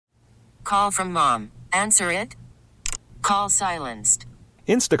call from mom. Answer it. Call silenced.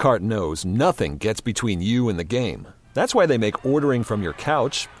 Instacart knows nothing gets between you and the game. That's why they make ordering from your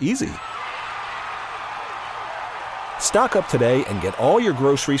couch easy. Stock up today and get all your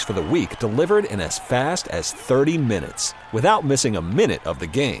groceries for the week delivered in as fast as 30 minutes without missing a minute of the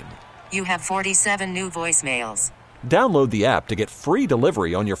game. You have 47 new voicemails. Download the app to get free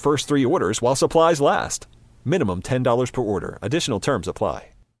delivery on your first 3 orders while supplies last. Minimum $10 per order. Additional terms apply.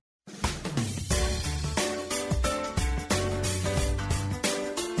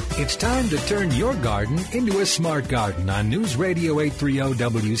 It's time to turn your garden into a smart garden on News Radio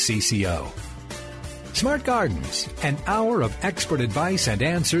 830 WCCO. Smart Gardens, an hour of expert advice and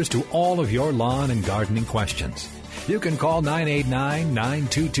answers to all of your lawn and gardening questions. You can call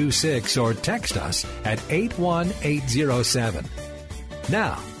 989-9226 or text us at 81807.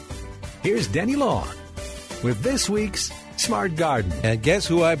 Now, here's Denny Long with this week's Smart Garden. And guess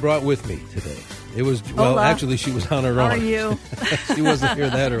who I brought with me today? It was, well, Hola. Actually, she was on her own. How are you? She wasn't here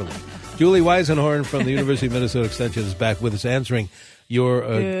that early. Julie Weisenhorn from the University of Minnesota Extension is back with us answering your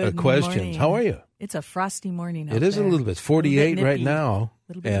questions. Morning. How are you? It's a frosty morning out It is there. a little bit. 48 right nippy. now.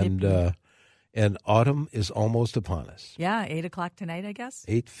 Little bit And nippy. and autumn is almost upon us. Yeah, 8 o'clock tonight, I guess.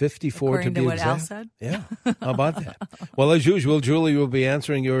 8:54 According to to be what exact. Al said. Yeah. How about that? Well, as usual, Julie will be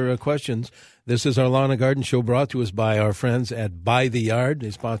answering your questions. This is our Lawn and Garden Show brought to us by our friends at By the Yard.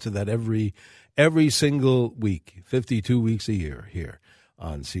 They sponsor that every single week, 52 weeks a year here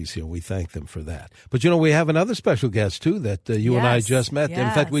on CCO. We thank them for that. But, we have another special guest, too, that you and I Yes, just met.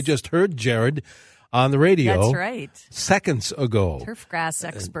 In fact, we yes. just heard Jared on the radio. That's right. Seconds ago. Turf grass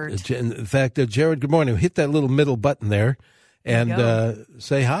expert. In fact, Jared, good morning. Hit that little middle button there and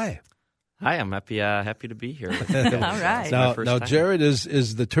say hi. Hi, I'm happy to be here. All right. Now, first time. Jared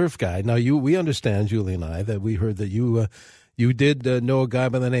is the turf guy. Now, we understand, Julie and I, that we heard that you did know a guy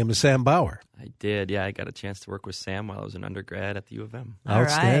by the name of Sam Bauer. I did, yeah. I got a chance to work with Sam while I was an undergrad at the U of M. All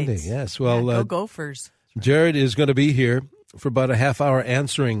Outstanding, right. yes. Well, Go Gophers. Jared is going to be here for about a half hour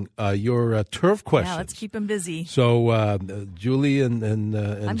answering your turf questions. Yeah, let's keep him busy. So, Julie and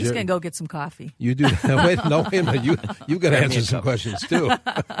I'm just going to go get some coffee. You do. Wait a minute. You've got to answer some questions, too.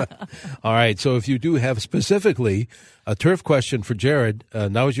 All right. So if you do have specifically a turf question for Jared,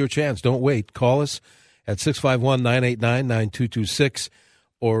 now is your chance. Don't wait. Call us at 651-989-9226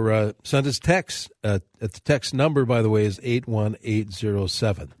 or send us text. The text number, by the way, is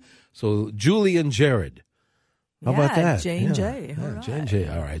 81807. So Julie and Jared. How about that? J&J. Yeah, All right. J&J.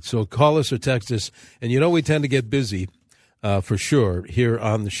 All right. So call us or text us. And we tend to get busy for sure here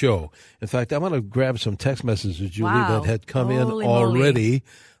on the show. In fact, I'm going to grab some text messages, Julie, Wow. that had come Holy in moly. already.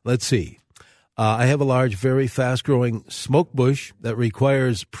 Let's see. I have a large, very fast-growing smoke bush that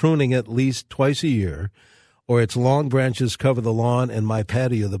requires pruning at least twice a year, or its long branches cover the lawn and my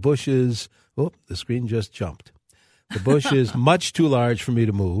patio. The bush is, the screen just jumped. The bush is much too large for me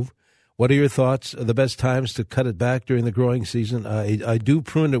to move. What are your thoughts? Are the best times to cut it back during the growing season? I do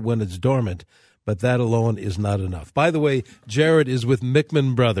prune it when it's dormant, but that alone is not enough. By the way, Jared is with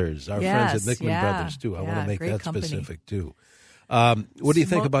Mickman Brothers, our friends at Mickman Brothers, too. I want to make great that company. specific, too. What do you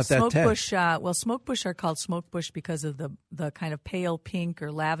think about that smoke text? bush? Smoke bush are called smoke bush because of the kind of pale pink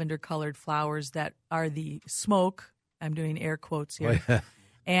or lavender colored flowers that are the smoke. I'm doing air quotes here,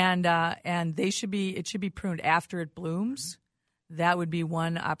 and it should be pruned after it blooms. That would be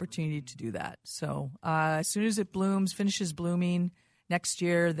one opportunity to do that. So as soon as it blooms, finishes blooming next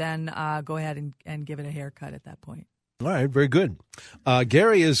year, then go ahead and give it a haircut at that point. All right, very good.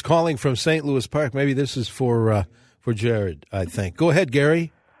 Gary is calling from St. Louis Park. Maybe this is for Jared, I think. Go ahead,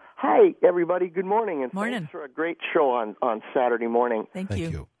 Gary. Hi, everybody. Good morning. And Morning. Thanks for a great show on Saturday morning. Thank Thank you.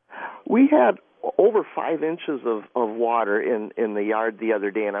 you. We had over 5 inches of water in the yard the other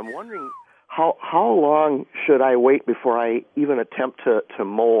day, and I'm wondering how long should I wait before I even attempt to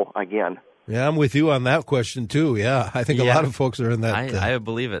mow again? Yeah, I'm with you on that question, too. Yeah, I think a lot of folks are in that. I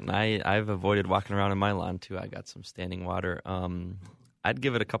believe it, and I've avoided walking around in my lawn, too. I got some standing water. I'd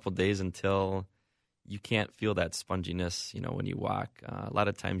give it a couple days until you can't feel that sponginess, when you walk. A lot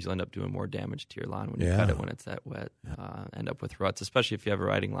of times you'll end up doing more damage to your lawn when you cut it when it's that wet. End up with ruts, especially if you have a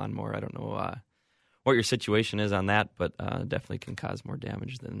riding lawnmower. I don't know what your situation is on that, but definitely can cause more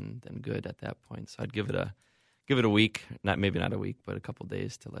damage than good at that point. So I'd give it a week, maybe not a week, but a couple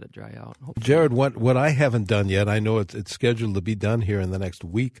days to let it dry out. Hopefully. Jared, what I haven't done yet, I know it's scheduled to be done here in the next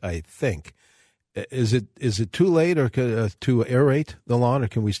week, I think. Is it too late or to aerate the lawn, or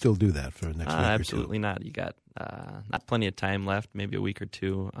can we still do that for next week or two? Absolutely not. You got not plenty of time left, maybe a week or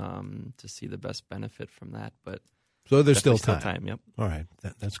two to see the best benefit from that, but so there's still time. time. Yep. All right,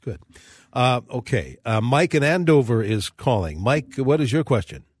 that's good. Okay, Mike in Andover is calling. Mike, what is your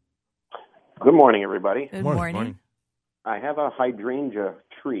question? Good morning, everybody. Good morning. Morning. I have a hydrangea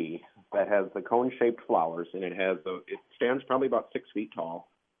tree that has the cone-shaped flowers, and it stands probably about 6 feet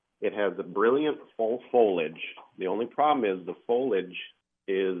tall. It has a brilliant full foliage. The only problem is the foliage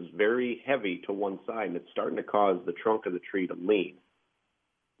is very heavy to one side, and it's starting to cause the trunk of the tree to lean.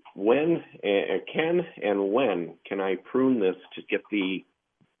 When can I prune this to get the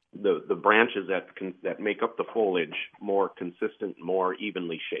branches that make up the foliage more consistent, more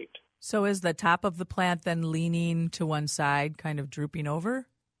evenly shaped? So is the top of the plant then leaning to one side, kind of drooping over?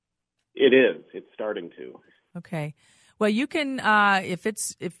 It is. It's starting to. Okay. Well, you can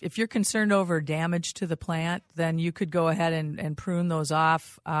if you're concerned over damage to the plant, then you could go ahead and prune those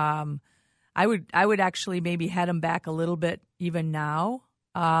off. I would actually maybe head them back a little bit even now,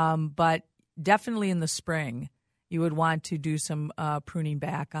 but definitely in the spring you would want to do some pruning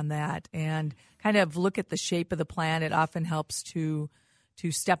back on that and kind of look at the shape of the plant. It often helps to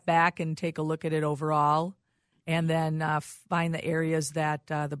step back and take a look at it overall, and then find the areas that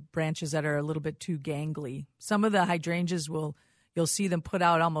the branches that are a little bit too gangly. Some of the hydrangeas you'll see them put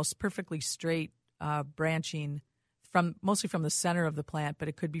out almost perfectly straight branching mostly from the center of the plant, but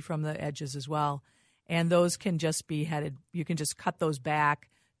it could be from the edges as well. And those can just be headed. You can just cut those back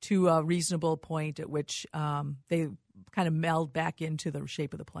to a reasonable point at which they kind of meld back into the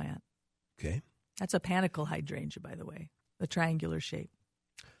shape of the plant. Okay. That's a panicle hydrangea, by the way, the triangular shape.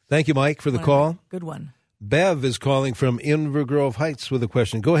 Thank you, Mike, for the call. Good one. Bev is calling from Inver Grove Heights with a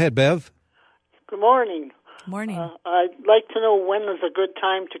question. Go ahead, Bev. Good morning. Morning. I'd like to know when is a good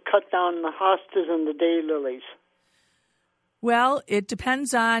time to cut down the hostas and the daylilies. Well, it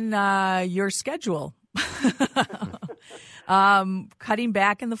depends on your schedule. Cutting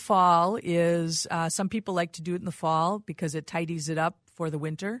back in the fall is, some people like to do it in the fall because it tidies it up for the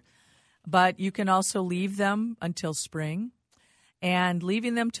winter. But you can also leave them until spring. And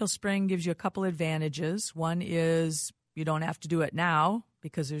leaving them till spring gives you a couple advantages. One is you don't have to do it now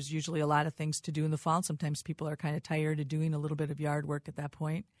because there's usually a lot of things to do in the fall. Sometimes people are kind of tired of doing a little bit of yard work at that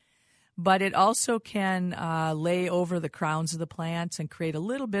point. But it also can lay over the crowns of the plants and create a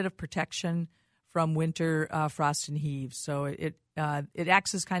little bit of protection from winter frost and heaves. So it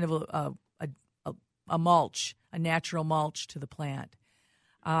acts as kind of a mulch, a natural mulch to the plant.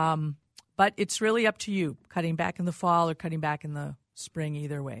 But it's really up to you, cutting back in the fall or cutting back in the spring,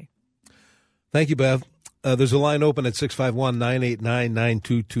 either way. Thank you, Bev. There's a line open at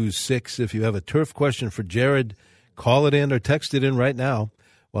 651-989-9226. If you have a turf question for Jared, call it in or text it in right now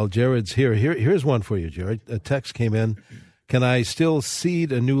while Jared's here. Here's one for you, Jared. A text came in. Can I still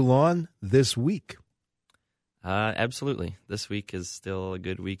seed a new lawn this week? Absolutely. This week is still a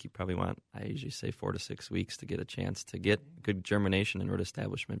good week. You probably want, I usually say 4 to 6 weeks to get a chance to get good germination and root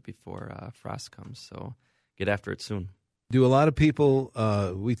establishment before frost comes. So get after it soon. Do a lot of people,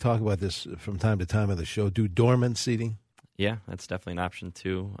 we talk about this from time to time on the show, do dormant seeding? Yeah, that's definitely an option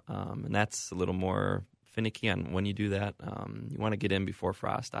too. And that's a little more finicky on when you do that. You want to get in before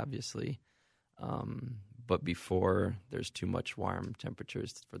frost, obviously. But before there's too much warm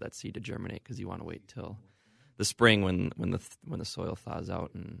temperatures for that seed to germinate, because you want to wait till the spring when the soil thaws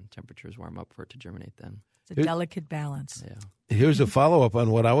out and temperatures warm up for it to germinate then. It's a delicate balance. Yeah. Here's a follow-up on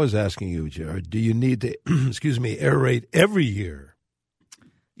what I was asking you, Jared. Do you need to, aerate every year?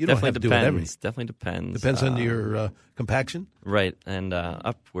 You don't have to do it every. Definitely depends. Depends on your compaction? Right. And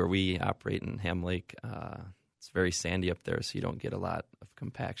up where we operate in Ham Lake, it's very sandy up there, so you don't get a lot of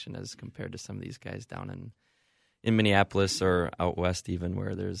compaction as compared to some of these guys down in Minneapolis or out west even,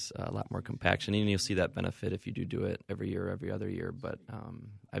 where there's a lot more compaction. And you'll see that benefit if you do it every year or every other year. But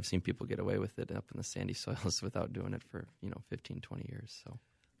I've seen people get away with it up in the sandy soils without doing it for 15, 20 years. So,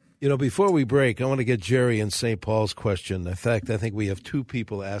 before we break, I want to get Jerry in St. Paul's question. In fact, I think we have two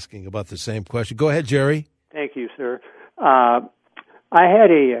people asking about the same question. Go ahead, Jerry. Thank you, sir. I had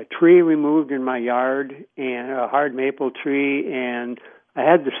a tree removed in my yard, and a hard maple tree, and I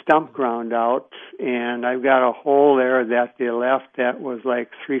had the stump ground out, and I've got a hole there that they left that was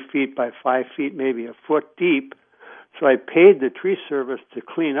like 3 feet by 5 feet, maybe a foot deep. So I paid the tree service to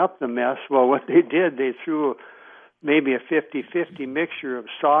clean up the mess. Well, what they did, they threw maybe a 50-50 mixture of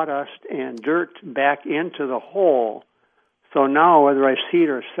sawdust and dirt back into the hole. So now, whether I seed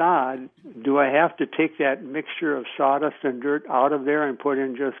or sod, do I have to take that mixture of sawdust and dirt out of there and put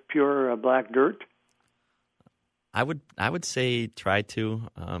in just pure black dirt? I would say try to.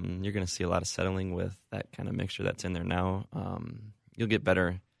 You're going to see a lot of settling with that kind of mixture that's in there now. You'll get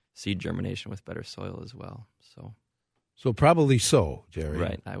better seed germination with better soil as well. So probably so, Jerry.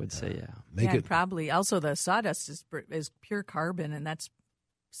 Right, I would say, yeah. Probably. Also, the sawdust is pure carbon, and that's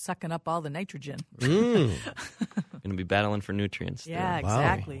sucking up all the nitrogen. Going to be battling for nutrients. Yeah, there.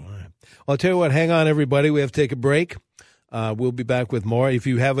 exactly. Wow. All right. Well, I'll tell you what, hang on, everybody. We have to take a break. We'll be back with more. If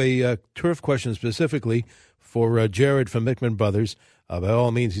you have a turf question specifically for Jared from Mickman Brothers, by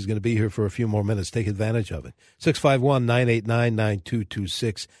all means, he's going to be here for a few more minutes. Take advantage of it.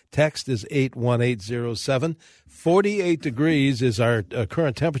 651-989-9226. Text is 81807. 48 degrees is our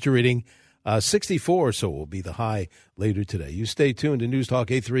current temperature reading. 64 or so will be the high later today. You stay tuned to News Talk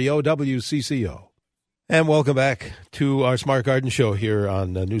 830 WCCO. And welcome back to our Smart Garden Show here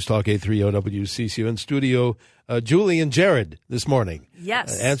on News Talk 830 WCCO. In studio, Julie and Jared this morning.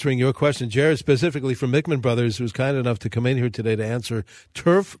 Yes. Answering your question. Jared specifically from Mickman Brothers, who's kind enough to come in here today to answer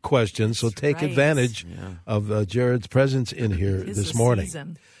turf questions. So take advantage of Jared's presence in here this morning.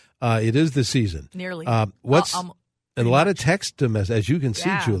 Season. It is the season. Nearly. And a lot of text messages, as you can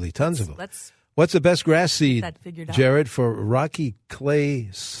see, Julie, tons of them. What's the best grass seed, Jared, for rocky clay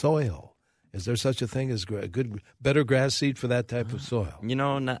soil? Is there such a thing as better grass seed for that type of soil?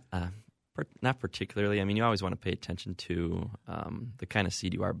 Not particularly. I mean, you always want to pay attention to the kind of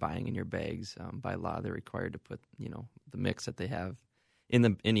seed you are buying in your bags. By law, they're required to put the mix that they have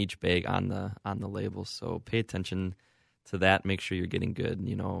in each bag on the label. So pay attention to that. Make sure you're getting good,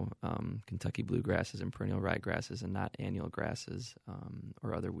 Kentucky bluegrasses and perennial ryegrasses, and not annual grasses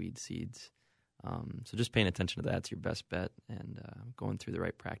or other weed seeds. So just paying attention to that's your best bet, and going through the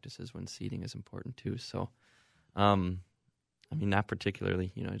right practices when seeding is important too. So, not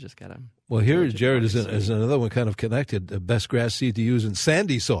particularly, just got to. Well, here, Jared, is another one kind of connected. The best grass seed to use in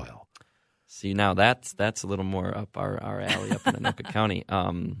sandy soil. See, now that's a little more up our alley up in Anoka County.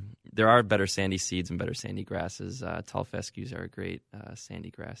 There are better sandy seeds and better sandy grasses. Tall fescues are a great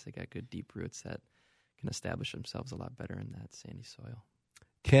sandy grass. They got good deep roots that can establish themselves a lot better in that sandy soil.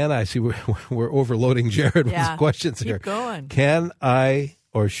 Can I see we're overloading Jared with questions here? Keep going. Can I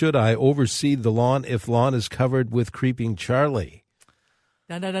or should I overseed the lawn if lawn is covered with creeping Charlie?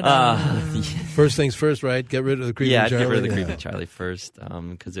 First things first, right? Get rid of the creeping Charlie. Yeah, get rid of the creeping Charlie first,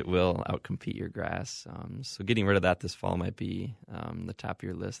 because it will outcompete your grass. So getting rid of that this fall might be the top of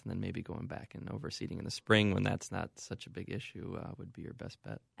your list, and then maybe going back and overseeding in the spring when that's not such a big issue would be your best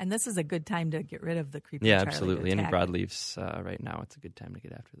bet. And this is a good time to get rid of the creeping Charlie. Yeah, absolutely. Any broadleafs right now, it's a good time to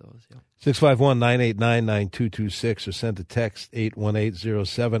get after those. Yeah. 651-989-9226 or send a text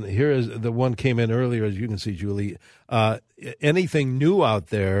 81807. Here is the one came in earlier, as you can see, Julie. Anything new out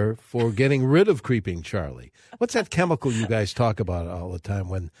there for getting rid of creeping Charlie? What's that chemical you guys talk about all the time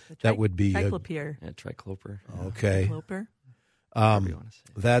when that would be? Triclopyr. Tricloper. Okay. Tricloper. And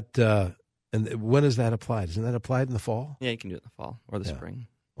when is that applied? Isn't that applied in the fall? Yeah, you can do it in the fall or the spring.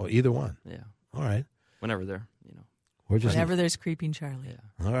 Or either one. Yeah. All right. Whenever they're, Whenever there's creeping Charlie.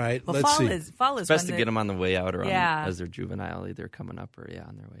 Yeah. All right. Well, let's see. Fall is it's best to get them on the way out or Yeah. as they're juvenile, either coming up or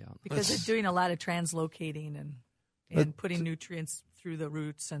on their way out. Because they're doing a lot of translocating and putting nutrients through the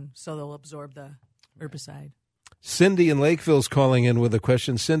roots, and so they'll absorb the herbicide. Cindy in Lakeville's calling in with a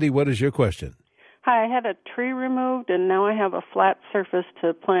question. Cindy, what is your question? Hi, I had a tree removed, and now I have a flat surface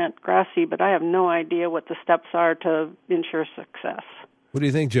to plant grass seed, but I have no idea what the steps are to ensure success. What do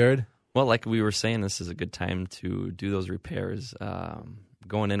you think, Jared? Well, like we were saying, this is a good time to do those repairs.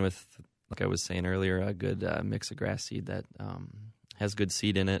 Going in with, like I was saying earlier, a good mix of grass seed that has good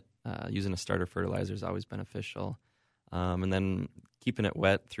seed in it. Using a starter fertilizer is always beneficial. And then keeping it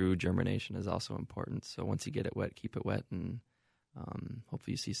wet through germination is also important. So once you get it wet, keep it wet, and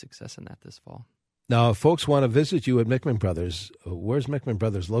hopefully you see success in that this fall. Now, if folks want to visit you at Mickman Brothers, where's Mickman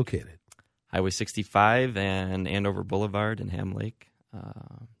Brothers located? Highway 65 and Andover Boulevard in Ham Lake,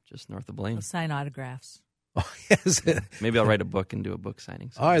 just north of Blaine. We'll sign autographs. Oh, yes. Maybe I'll write a book and do a book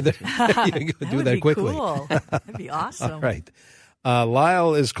signing. All right, do that quickly. Cool. That'd be awesome. All right.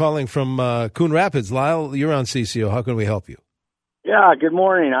 Lyle is calling from Coon Rapids. Lyle, you're on CCO. How can we help you? Yeah, good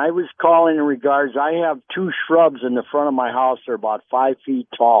morning. I was calling in regards, I have two shrubs in the front of my house. They're about 5 feet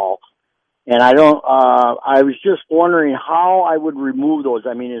tall. And I was just wondering how I would remove those.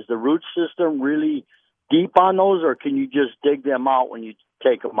 I mean, is the root system really deep on those, or can you just dig them out when you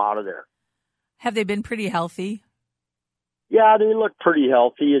take them out of there? Have they been pretty healthy? Yeah, they look pretty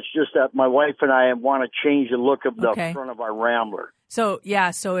healthy. It's just that my wife and I want to change the look of the front of our Rambler. So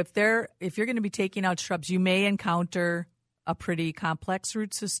if you're going to be taking out shrubs, you may encounter a pretty complex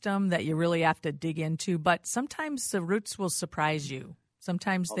root system that you really have to dig into, but sometimes the roots will surprise you.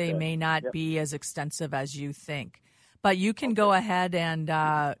 Sometimes they may not be as extensive as you think. But you can go ahead and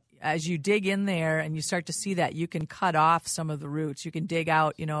as you dig in there and you start to see that, you can cut off some of the roots. You can dig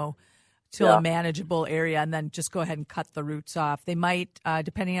out, to a manageable area, and then just go ahead and cut the roots off. They might,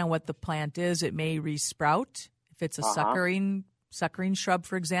 depending on what the plant is, it may resprout if it's a suckering shrub,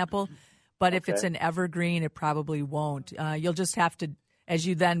 for example. But if it's an evergreen, it probably won't. You'll just have to, as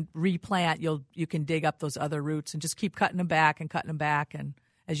you then replant, you can dig up those other roots and just keep cutting them back and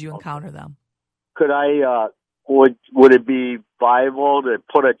as you encounter them. Could I, would it be viable to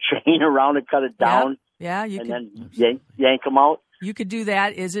put a chain around it, cut it down? Yeah, you and can. then yank them out? You could do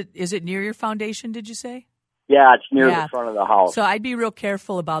that. Is it near your foundation, did you say? Yeah, it's near the front of the house. So I'd be real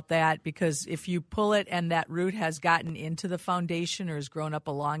careful about that, because if you pull it and that root has gotten into the foundation or has grown up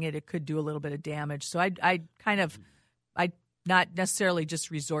along it, it could do a little bit of damage. So I'd not necessarily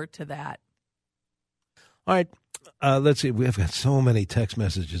just resort to that. All right. Let's see. We've got so many text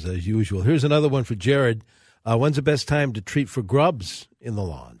messages as usual. Here's another one for Jared. When's the best time to treat for grubs in the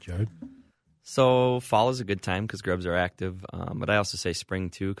lawn, Jared? So fall is a good time because grubs are active, but I also say spring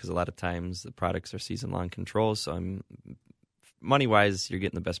too, because a lot of times the products are season-long control. So money-wise, you're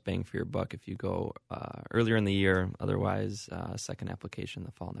getting the best bang for your buck if you go earlier in the year. Otherwise, second application,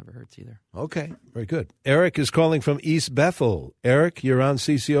 the fall never hurts either. Okay, very good. Eric is calling from East Bethel. Eric, you're on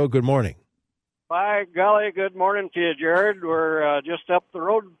CCO. Good morning. By golly, good morning to you, Jared. We're just up the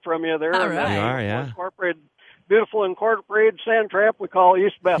road from you there. All right. You are, yeah. Beautiful incorporated sand trap we call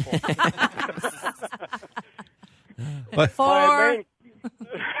East Bethel.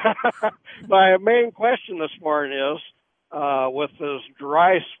 My main question this morning is, with as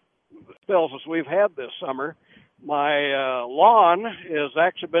dry spells as we've had this summer, my lawn has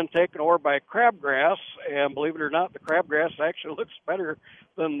actually been taken over by crabgrass, and believe it or not, the crabgrass actually looks better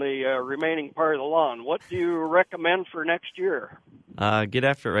than the remaining part of the lawn. What do you recommend for next year? Get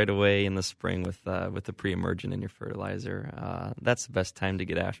after it right away in the spring with the pre-emergent and your fertilizer. That's the best time to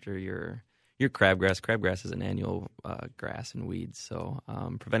get after your crabgrass. Crabgrass is an annual grass and weed, so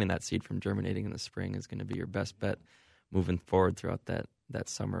preventing that seed from germinating in the spring is going to be your best bet moving forward throughout that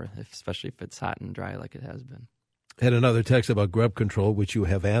summer, especially if it's hot and dry like it has been. Had another text about grub control, which you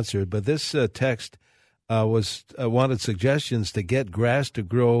have answered, but this text wanted suggestions to get grass to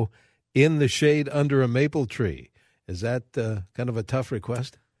grow in the shade under a maple tree. Is that kind of a tough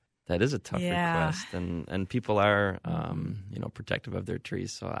request? That is a tough request, and people are protective of their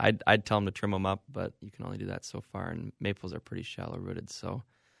trees. So I'd tell them to trim them up, but you can only do that so far, and maples are pretty shallow rooted. So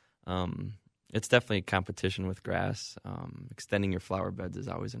it's definitely a competition with grass. Extending your flower beds is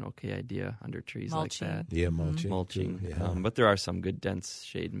always an okay idea under trees mulching. Like that. Yeah, mulching. Yeah. But there are some good dense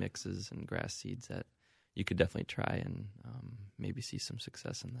shade mixes and grass seeds that you could definitely try and maybe see some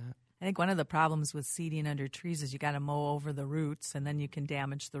success in that. I think one of the problems with seeding under trees is you got to mow over the roots, and then you can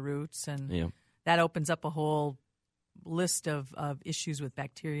damage the roots, and that opens up a whole list of issues with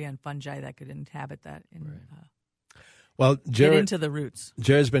bacteria and fungi that could inhabit that. Well, Jared, get into the roots.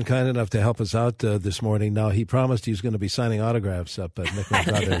 Jared's been kind enough to help us out this morning. Now, he promised he's going to be signing autographs up at Mickman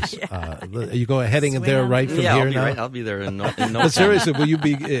Brothers. Are you heading in there right from here now? Right. I'll be there in no time. Seriously, will you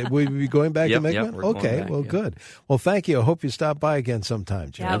be going back to Mickman? Yep, we're okay, going back, well, good. Well, thank you. I hope you stop by again sometime,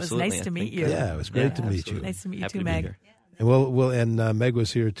 Jared. Yeah, it was nice to meet you. Yeah, it was great to meet you. Nice to meet you Happy too, to be Meg. here. And Meg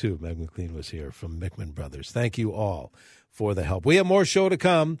was here too. Meg McLean was here from Mickman Brothers. Thank you all for the help. We have more show to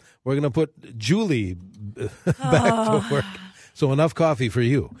come. We're going to put Julie back to work. So enough coffee for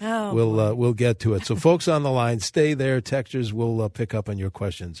you. We'll get to it. So folks on the line, stay there. Texters will pick up on your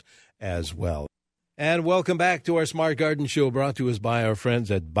questions as well. And welcome back to our Smart Garden Show, brought to us by our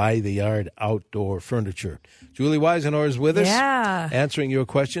friends at By the Yard Outdoor Furniture. Julie Weisenauer is with us, answering your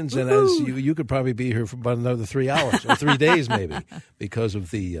questions. And as you could probably be here for about another 3 hours or 3 days maybe because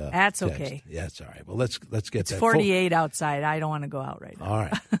of the That's text. okay. Yeah, it's all right. Well, let's get it's that. 48 outside. I don't want to go out right now. All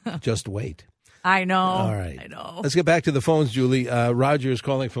right. Just wait. I know. All right. I know. Let's get back to the phones, Julie. Roger is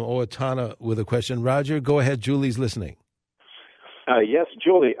calling from Owatonna with a question. Roger, go ahead. Julie's listening. Yes,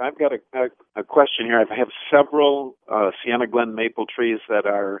 Julie, I've got a question here. I have several Sienna Glen maple trees that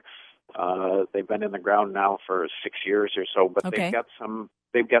are they've been in the ground now for 6 years or so, but they've got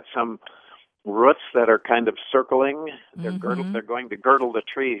some roots that are kind of circling. They're They're going to girdle the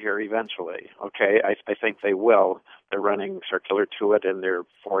tree here eventually. Okay, I think they will. They're running circular to it, and they're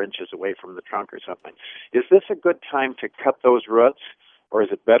 4 inches away from the trunk or something. Is this a good time to cut those roots, or is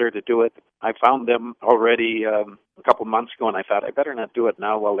it better to do it? I found them already a couple months ago, and I thought I better not do it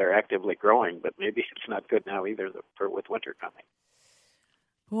now while they're actively growing, but maybe it's not good now either with winter coming.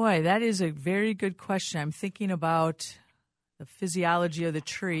 Boy, that is a very good question. I'm thinking about the physiology of the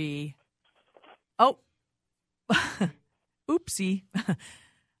tree. Oh, oopsie.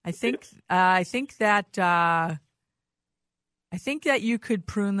 I think that you could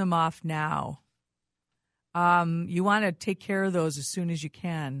prune them off now. You want to take care of those as soon as you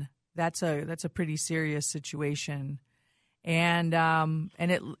can. That's a pretty serious situation. and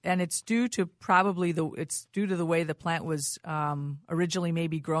it's due to the way the plant was originally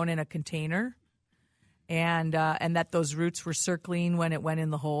maybe grown in a container, and that those roots were circling when it went in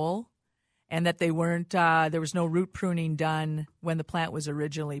the hole, and that they weren't there was no root pruning done when the plant was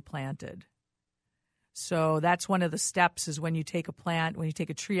originally planted. So that's one of the steps is when you take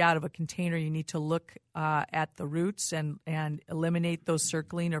a tree out of a container, you need to look at the roots and eliminate those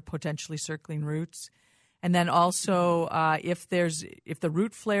circling or potentially circling roots. And then also if the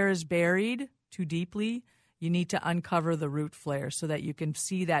root flare is buried too deeply, you need to uncover the root flare so that you can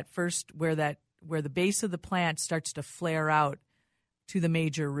see that first where the base of the plant starts to flare out to the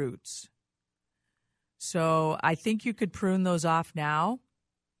major roots. So I think you could prune those off now.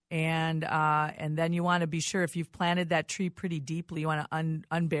 And then you want to be sure if you've planted that tree pretty deeply, you want to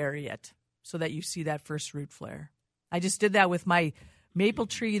unbury it so that you see that first root flare. I just did that with my maple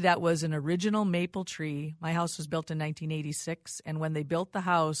tree that was an original maple tree. My house was built in 1986, and when they built the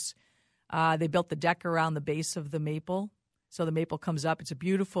house, they built the deck around the base of the maple. So the maple comes up. It's a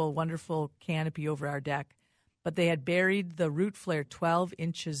beautiful, wonderful canopy over our deck. But they had buried the root flare 12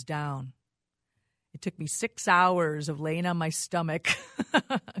 inches down. It took me 6 hours of laying on my stomach.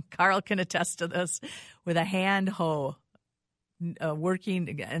 Carl can attest to this, with a hand hoe,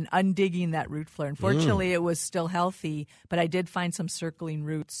 working and undigging that root flare. Unfortunately, it was still healthy, but I did find some circling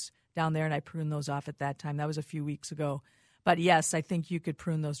roots down there, and I pruned those off at that time. That was a few weeks ago. But yes, I think you could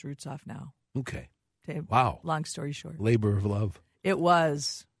prune those roots off now. Okay. Wow. Long story short. Labor of love. It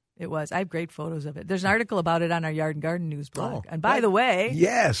was. I have great photos of it. There's an article about it on our Yard and Garden News blog. And by the way...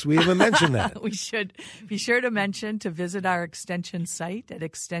 Yes, we haven't mentioned that. We should be sure to mention to visit our extension site at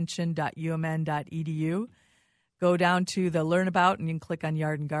extension.umn.edu. Go down to the Learn About and you can click on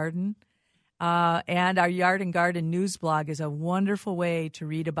Yard and Garden. And our Yard and Garden News blog is a wonderful way to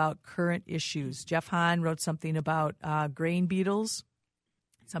read about current issues. Jeff Hahn wrote something about grain beetles.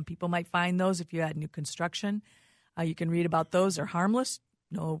 Some people might find those if you had new construction. You can read about those. They're harmless.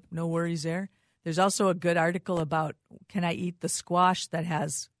 No worries there. There's also a good article about can I eat the squash that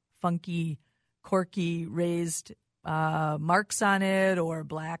has funky, corky, raised marks on it or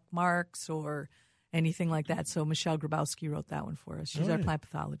black marks or anything like that. So Michelle Grabowski wrote that one for us. She's our plant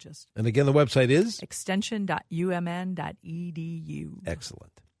pathologist. And again, the website is? extension.umn.edu.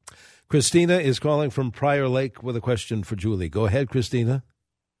 Excellent. Christina is calling from Prior Lake with a question for Julie. Go ahead, Christina.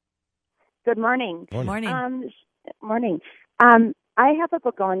 Good morning. Morning. Morning. I have a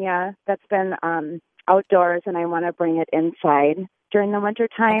begonia that's been outdoors, and I want to bring it inside during the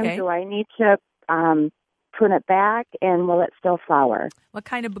wintertime. Okay. Do I need to prune it back, and will it still flower? What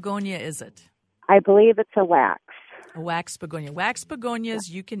kind of begonia is it? I believe it's a wax. A wax begonia. Wax begonias,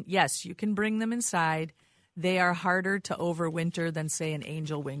 you can bring them inside. They are harder to overwinter than, say, an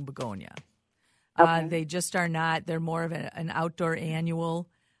angel wing begonia. Okay. They just are not. They're more of an outdoor annual.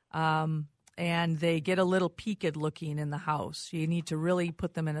 And they get a little peaked looking in the house. You need to really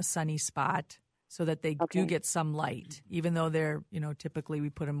put them in a sunny spot so that they do get some light, even though they're, typically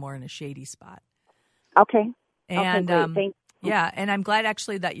we put them more in a shady spot. Okay. And great. Thank you. Yeah, and I'm glad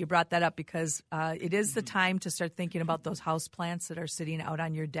actually that you brought that up because it is the time to start thinking about those house plants that are sitting out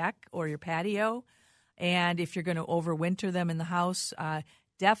on your deck or your patio. And if you're going to overwinter them in the house,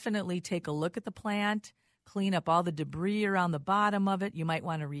 definitely take a look at the plant, clean up all the debris around the bottom of it. You might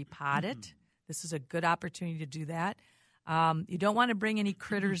want to repot it. This is a good opportunity to do that. You don't want to bring any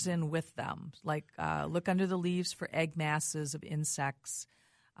critters in with them, like look under the leaves for egg masses of insects,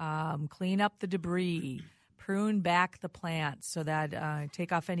 clean up the debris, prune back the plant so that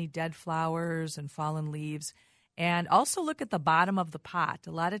take off any dead flowers and fallen leaves, and also look at the bottom of the pot.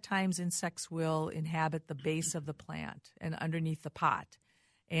 A lot of times insects will inhabit the base of the plant and underneath the pot,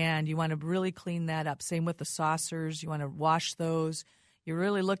 and you want to really clean that up. Same with the saucers. You want to wash those. You're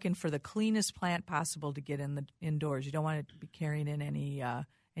really looking for the cleanest plant possible to get indoors. You don't want to be carrying in any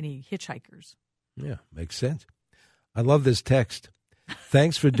hitchhikers. Yeah, makes sense. I love this text.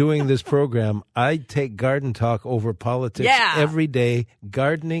 Thanks for doing this program. I take garden talk over politics every day.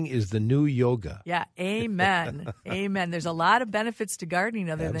 Gardening is the new yoga. Yeah, amen. Amen. There's a lot of benefits to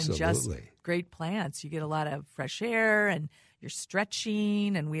gardening other than just great plants. You get a lot of fresh air and you're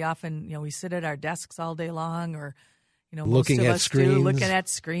stretching, and we often, we sit at our desks all day long or looking most of at us screens. Looking at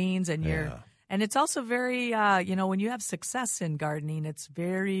screens, and and it's also very, when you have success in gardening, it's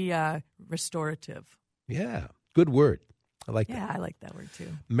very restorative. Yeah, good word. I like that. Yeah, I like that word too.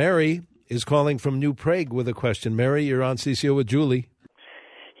 Mary is calling from New Prague with a question. Mary, you're on CCO with Julie.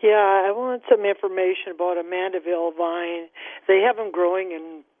 Yeah, I want some information about a Mandeville vine. They have them growing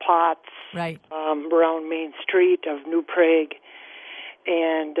in pots right around Main Street of New Prague.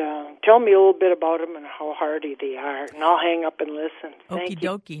 And tell me a little bit about them and how hardy they are, and I'll hang up and listen. Thank Okie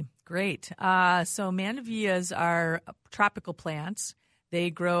dokie. Great. So mandevillas are tropical plants. They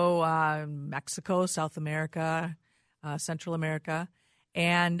grow in Mexico, South America, Central America,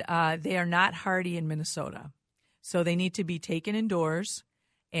 and they are not hardy in Minnesota. So they need to be taken indoors,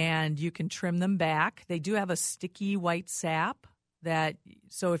 and you can trim them back. They do have a sticky white sap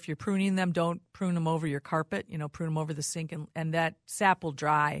so if you're pruning them, don't prune them over your carpet, prune them over the sink, and that sap will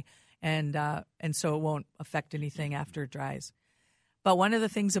dry, and so it won't affect anything after it dries. But one of the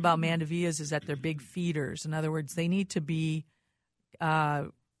things about mandevillas is that they're big feeders. In other words, they need to be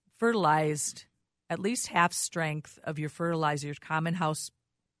fertilized at least half strength of your fertilizer. Your common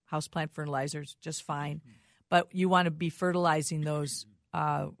houseplant fertilizer is just fine, but you want to be fertilizing those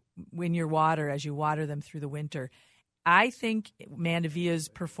in your water as you water them through the winter. I think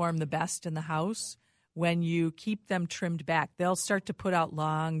mandevillas perform the best in the house when you keep them trimmed back. They'll start to put out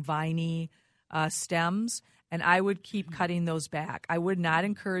long, viney stems, and I would keep cutting those back. I would not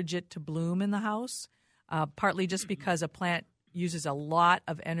encourage it to bloom in the house, partly just because a plant uses a lot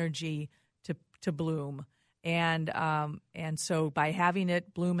of energy to bloom. And so by having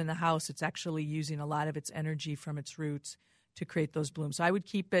it bloom in the house, it's actually using a lot of its energy from its roots to create those blooms. So I would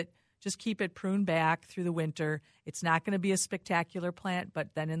keep it pruned back through the winter. It's not going to be a spectacular plant,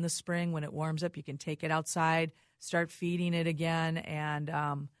 but then in the spring when it warms up, you can take it outside, start feeding it again, and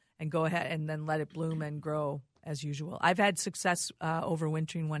go ahead and then let it bloom and grow as usual. I've had success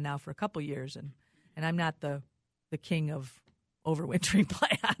overwintering one now for a couple years, and I'm not the king of overwintering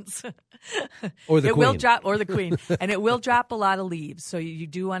plants. Or the queen. And it will drop a lot of leaves, so you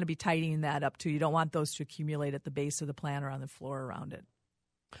do want to be tidying that up too. You don't want those to accumulate at the base of the plant or on the floor around it.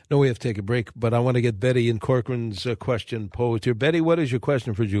 No, we have to take a break, but I want to get Betty in Corcoran's question posed here. Betty, what is your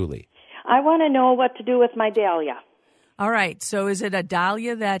question for Julie? I want to know what to do with my dahlia. All right. So is it a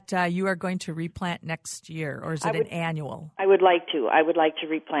dahlia that you are going to replant next year, or is it an annual? I would like to. I would like to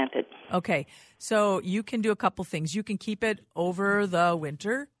replant it. Okay. So you can do a couple things. You can keep it over the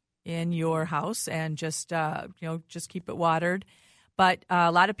winter in your house and just keep it watered. But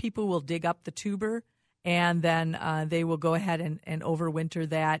a lot of people will dig up the tuber, and then they will go ahead and overwinter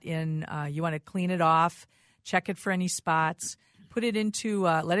that in. You want to clean it off, check it for any spots, put it into,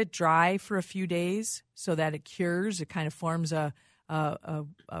 let it dry for a few days so that it cures. It kind of forms a kind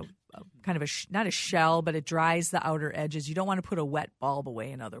of not a shell, but it dries the outer edges. You don't want to put a wet bulb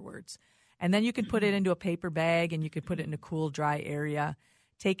away, in other words. And then you can put it into a paper bag, and you could put it in a cool, dry area.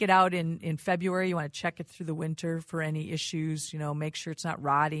 Take it out in February. You want to check it through the winter for any issues. Make sure it's not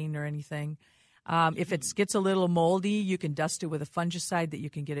rotting or anything. If it gets a little moldy, you can dust it with a fungicide that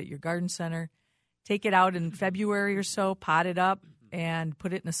you can get at your garden center. Take it out in February or so, pot it up, and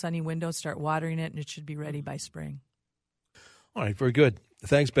put it in a sunny window, start watering it, and it should be ready by spring. All right, very good.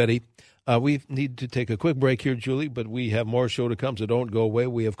 Thanks, Betty. We need to take a quick break here, Julie, but we have more show to come, so don't go away.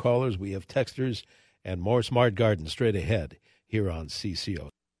 We have callers, we have texters, and more Smart Garden straight ahead here on CCO.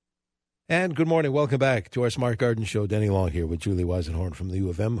 And good morning. Welcome back to our Smart Garden Show. Denny Long here with Julie Weisenhorn from the U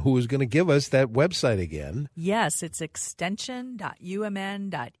of M, who is going to give us that website again. Yes, it's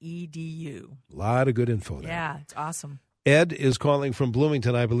extension.umn.edu. A lot of good info there. Yeah, it's awesome. Ed is calling from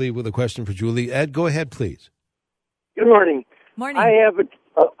Bloomington, I believe, with a question for Julie. Ed, go ahead, please. Good morning. Morning. I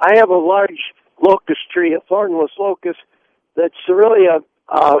have a large locust tree, a thornless locust, that's really a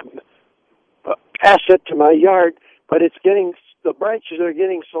asset to my yard, but the branches are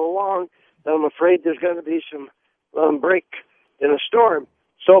getting so long that I'm afraid there's going to be some break in a storm.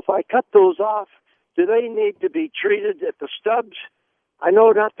 So if I cut those off, do they need to be treated at the stubs? I know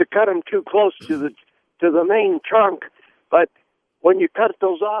not to cut them too close to the main trunk, but when you cut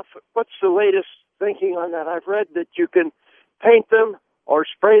those off, what's the latest thinking on that? I've read that you can paint them or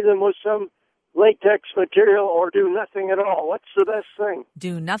spray them with some latex material or do nothing at all. What's the best thing?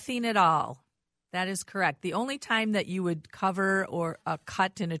 Do nothing at all. That is correct. The only time that you would cover or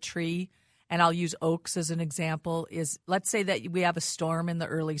cut in a tree, and I'll use oaks as an example, is let's say that we have a storm in the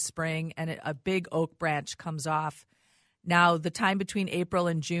early spring and a big oak branch comes off. Now, the time between April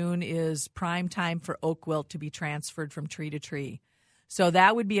and June is prime time for oak wilt to be transferred from tree to tree. So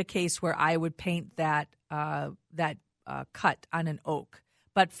that would be a case where I would paint that cut on an oak.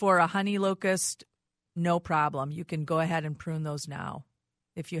 But for a honey locust, no problem. You can go ahead and prune those now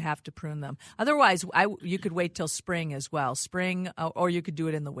if you have to prune them. Otherwise, you could wait till spring as well. Spring, or you could do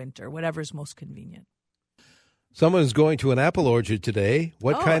it in the winter, whatever's most convenient. Someone is going to an apple orchard today.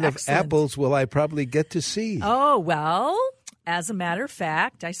 What kind excellent. of apples will I probably get to see? Oh, well, As a matter of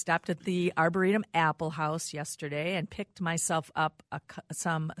fact, I stopped at the Arboretum Apple House yesterday and picked myself up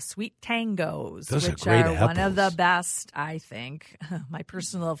some Sweet Tangos, Those which are great one of the apples. best, I think. My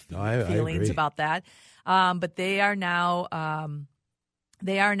personal I feelings agree. about that. But they are now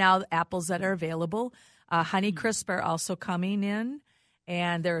apples that are available. Honeycrisp are also coming in,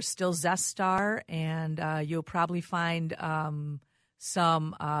 and there are still Zestar, and you'll probably find a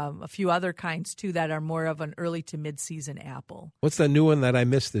few other kinds too that are more of an early to mid-season apple. What's the new one that I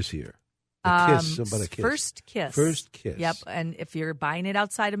missed this year? The Kiss, about a Kiss. First Kiss. First Kiss. Yep, and if you're buying it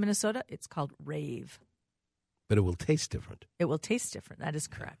outside of Minnesota, it's called Rave. But it will taste different. It will taste different. That is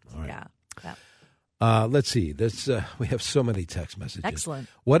correct. All right. Yeah. Let's see. We have so many text messages. Excellent.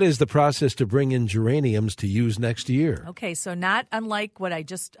 What is the process to bring in geraniums to use next year? Okay, so not unlike what I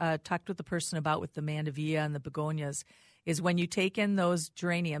just talked with the person about with the mandevilla and the begonias, is when you take in those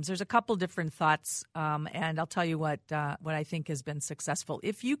geraniums, there's a couple different thoughts, and I'll tell you what I think has been successful.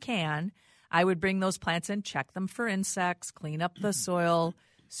 If you can, I would bring those plants in, check them for insects, clean up the soil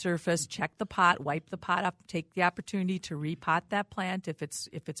surface, check the pot, wipe the pot up, take the opportunity to repot that plant if it's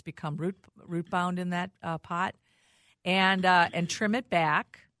become root bound in that pot, and trim it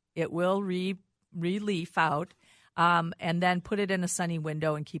back. It will re-leaf out, and then put it in a sunny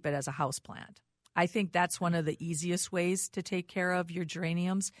window and keep it as a house plant. I think that's one of the easiest ways to take care of your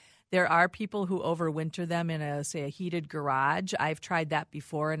geraniums. There are people who overwinter them in a heated garage. I've tried that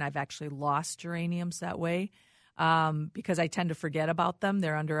before, and I've actually lost geraniums that way because I tend to forget about them.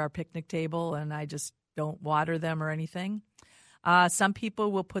 They're under our picnic table, and I just don't water them or anything. Some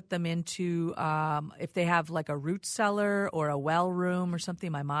people will put them into, if they have like a root cellar or a well room or something.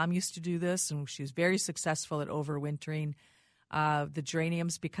 My mom used to do this, and she was very successful at overwintering the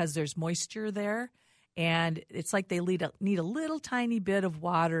geraniums because there's moisture there, and it's like they need a little tiny bit of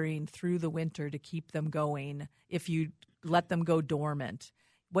watering through the winter to keep them going if you let them go dormant.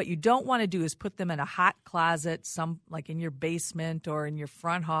 What you don't want to do is put them in a hot closet, like in your basement or in your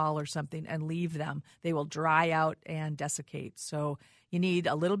front hall or something, and leave them. They will dry out and desiccate. So you need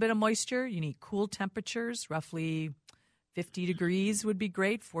a little bit of moisture. You need cool temperatures, roughly 50 degrees would be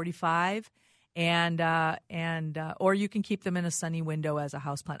great, 45. Or you can keep them in a sunny window as a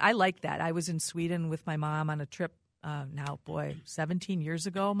houseplant. I like that. I was in Sweden with my mom on a trip 17 years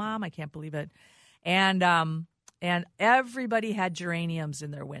ago, Mom. I can't believe it. And everybody had geraniums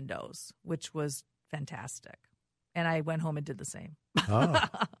in their windows, which was fantastic. And I went home and did the same. Oh.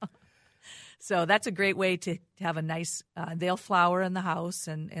 So that's a great way to have a nice, they'll flower in the house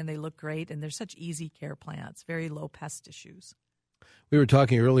and they look great. And they're such easy care plants, very low pest issues. We were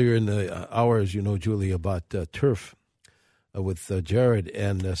talking earlier in the hours, Julie, about turf with Jared,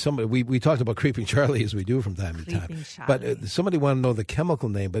 and somebody we talked about Creeping Charlie as we do from time to time. But somebody wanted to know the chemical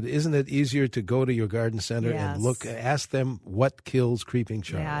name. But isn't it easier to go to your garden center and ask them what kills Creeping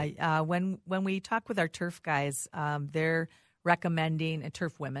Charlie? Yeah, when we talk with our turf guys, they're recommending, and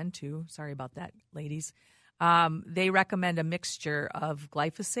turf women too. Sorry about that, ladies. They recommend a mixture of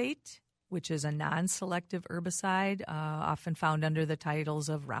glyphosate, which is a non-selective herbicide, often found under the titles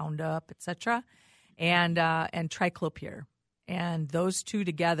of Roundup, etc., and triclopyr. And those two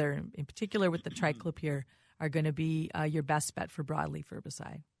together, in particular with the triclopyr, are going to be your best bet for broadleaf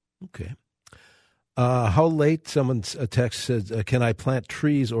herbicide. Okay. How late? Someone's text says, can I plant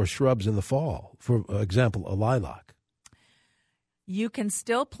trees or shrubs in the fall? For example, a lilac. You can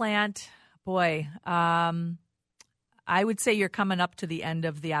still plant, I would say you're coming up to the end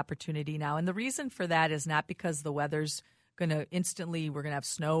of the opportunity now. And the reason for that is not because the weather's going to we're going to have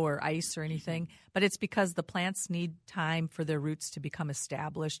snow or ice or anything, but it's because the plants need time for their roots to become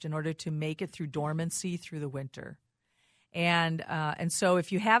established in order to make it through dormancy through the winter. And so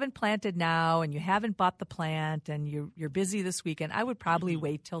if you haven't planted now and you haven't bought the plant and you're busy this weekend, I would probably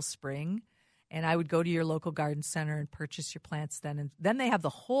wait till spring, and I would go to your local garden center and purchase your plants then. And then they have the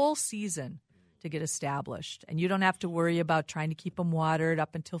whole season to get established, and you don't have to worry about trying to keep them watered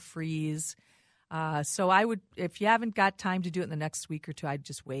up until freeze. So I would, if you haven't got time to do it in the next week or two, I'd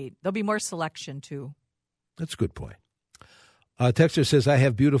just wait. There'll be more selection too. That's a good point. Texter says, I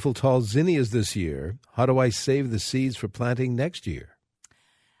have beautiful tall zinnias this year. How do I save the seeds for planting next year?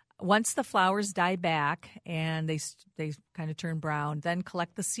 Once the flowers die back and they kind of turn brown, then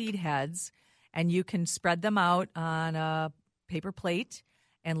collect the seed heads, and you can spread them out on a paper plate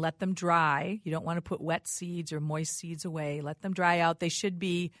and let them dry. You don't want to put wet seeds or moist seeds away. Let them dry out. They should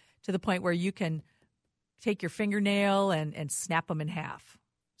be to the point where you can take your fingernail and snap them in half.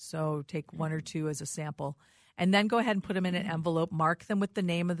 So take one or two as a sample. And then go ahead and put them in an envelope. Mark them with the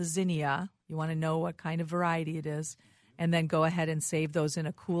name of the zinnia. You want to know what kind of variety it is. and then go ahead and save those in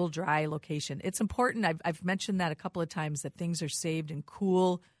a cool, dry location. It's important. I've mentioned that a couple of times, that things are saved in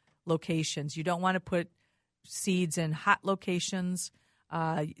cool locations. You don't want to put seeds in hot locations.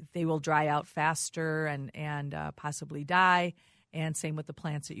 They will dry out faster and possibly die. And same with the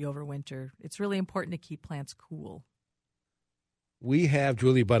plants that you overwinter. It's really important to keep plants cool. We have,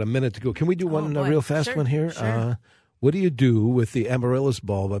 Julie, about a minute to go. Can we do one real fast one here? Sure. What do you do with the amaryllis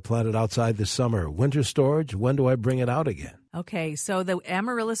bulb I planted outside this summer? Winter storage? When do I bring it out again? Okay, so the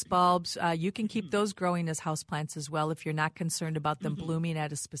amaryllis bulbs, you can keep those growing as houseplants as well if you're not concerned about them blooming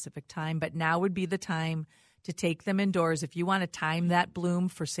at a specific time. But now would be the time to take them indoors. If you want to time that bloom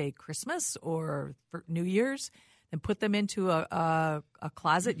for, say, Christmas or for New Year's, then put them into a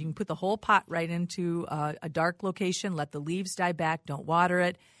closet. You can put the whole pot right into a dark location. Let the leaves die back. Don't water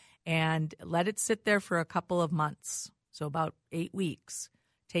it. And let it sit there for a couple of months, so about 8 weeks.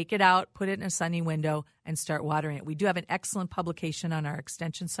 Take it out, put it in a sunny window, and start watering it. We do have an excellent publication on our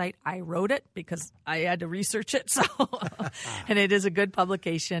extension site. I wrote it because I had to research it, so and it is a good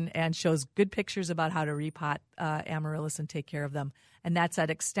publication and shows good pictures about how to repot amaryllis and take care of them. And that's at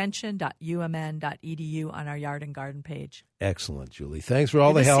extension.umn.edu on our Yard and Garden page. Excellent, Julie. Thanks for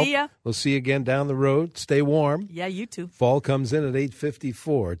all Good the to help. see ya. We'll see you again down the road. Stay warm. Yeah, you too. Fall comes in at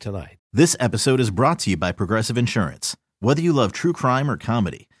 8:54 tonight. This episode is brought to you by Progressive Insurance. Whether you love true crime or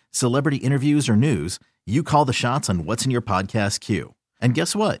comedy, celebrity interviews or news, you call the shots on what's in your podcast queue. And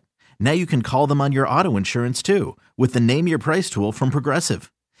guess what? Now you can call them on your auto insurance too with the Name Your Price tool from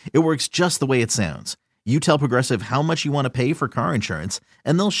Progressive. It works just the way it sounds. You tell Progressive how much you want to pay for car insurance,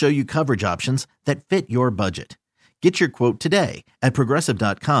 and they'll show you coverage options that fit your budget. Get your quote today at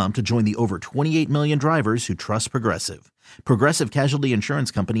Progressive.com to join the over 28 million drivers who trust Progressive. Progressive Casualty Insurance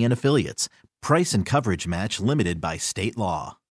Company and Affiliates. Price and coverage match limited by state law.